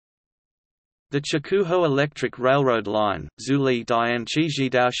The Chikuhō Electric Railroad Line Zuli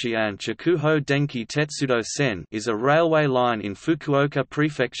Dianchijidao Chikuhō Denki Tetsudo Sen is a railway line in Fukuoka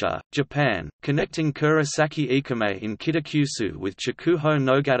Prefecture, Japan, connecting Kurosaki Ikome in Kitakyushu with Chikuhō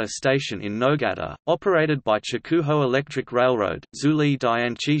Nogata Station in Nogata, operated by Chikuhō Electric Railroad Zuli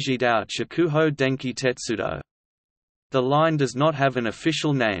Dianchijidao Chikuhō Denki Tetsudo. The line does not have an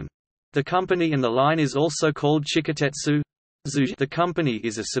official name. The company and the line is also called Chikutetsu. The company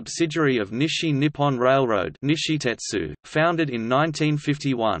is a subsidiary of Nishi Nippon Railroad Nishitetsu, founded in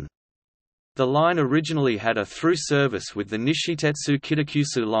 1951. The line originally had a through service with the Nishitetsu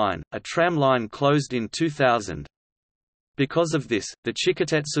Kitakyushu line, a tram line closed in 2000. Because of this, the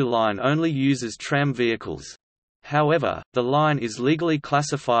Chikutetsu line only uses tram vehicles. However, the line is legally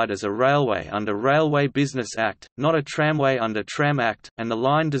classified as a railway under Railway Business Act, not a tramway under Tram Act, and the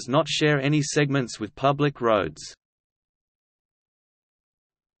line does not share any segments with public roads.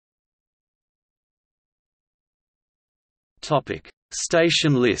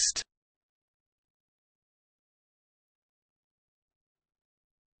 Station list.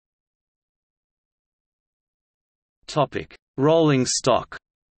 Rolling stock.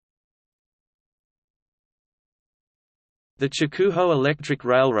 The Chikuhō Electric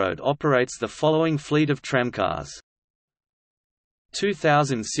Railroad operates the following fleet of tramcars: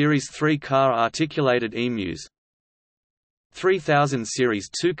 2000 Series 3-car articulated emus, 3000 Series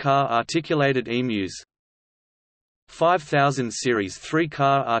 2-car articulated emus, 5000 Series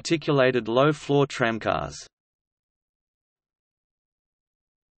 3-car articulated low-floor tramcars.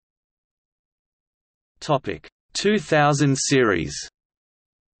 Topic: 2000 series.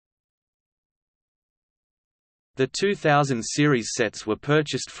 The 2000 series sets were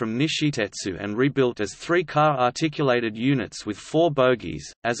purchased from Nishitetsu and rebuilt as 3-car articulated units with 4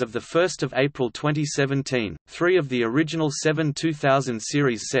 bogies. As of 1 April 2017, 3 of the original 7 2000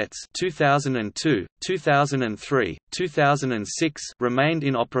 series sets 2002, 2003, 2006 remained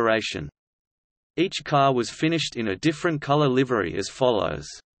in operation. Each car was finished in a different color livery as follows.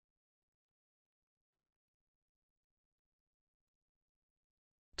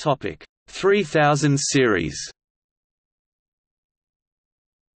 Topic: 3000 series.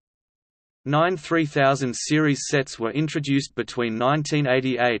 9 3000 series sets were introduced between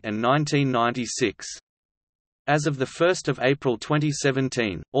 1988 and 1996. As of 1 April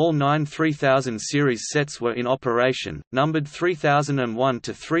 2017, all 9 3000 series sets were in operation, numbered 3001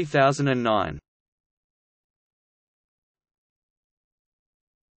 to 3009.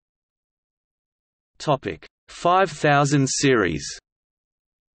 Topic: 5000 series.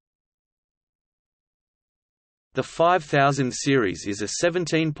 The 5000 series is a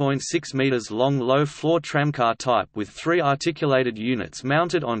 17.6 meters long low-floor tramcar type with 3 articulated units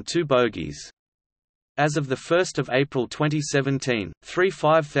mounted on 2 bogies. As of 1 April 2017, 3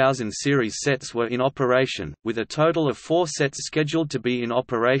 5000 series sets were in operation, with a total of 4 sets scheduled to be in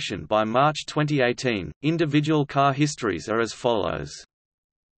operation by March 2018. Individual car histories are as follows.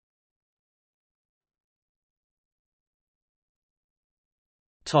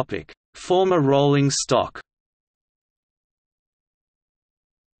 Topic: Former rolling stock.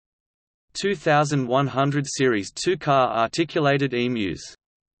 2100 series 2-car articulated emus.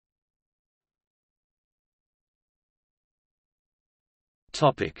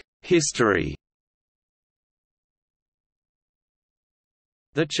 Topic: History.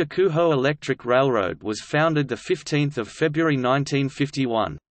 The Chikuhō Electric Railroad was founded 15 February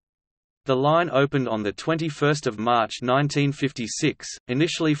 1951. The line opened on 21 March 1956,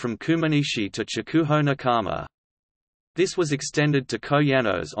 initially from Kumanishi to Chikuhō Nakama. This was extended to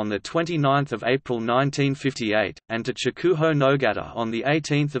Koyanos on 29 April 1958, and to Chikuhō Nogata on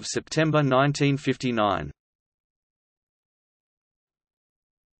 18 September 1959.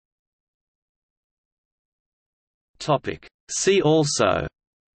 See also: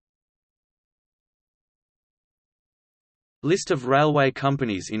 List of railway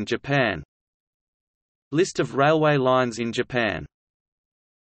companies in Japan, List of railway lines in Japan.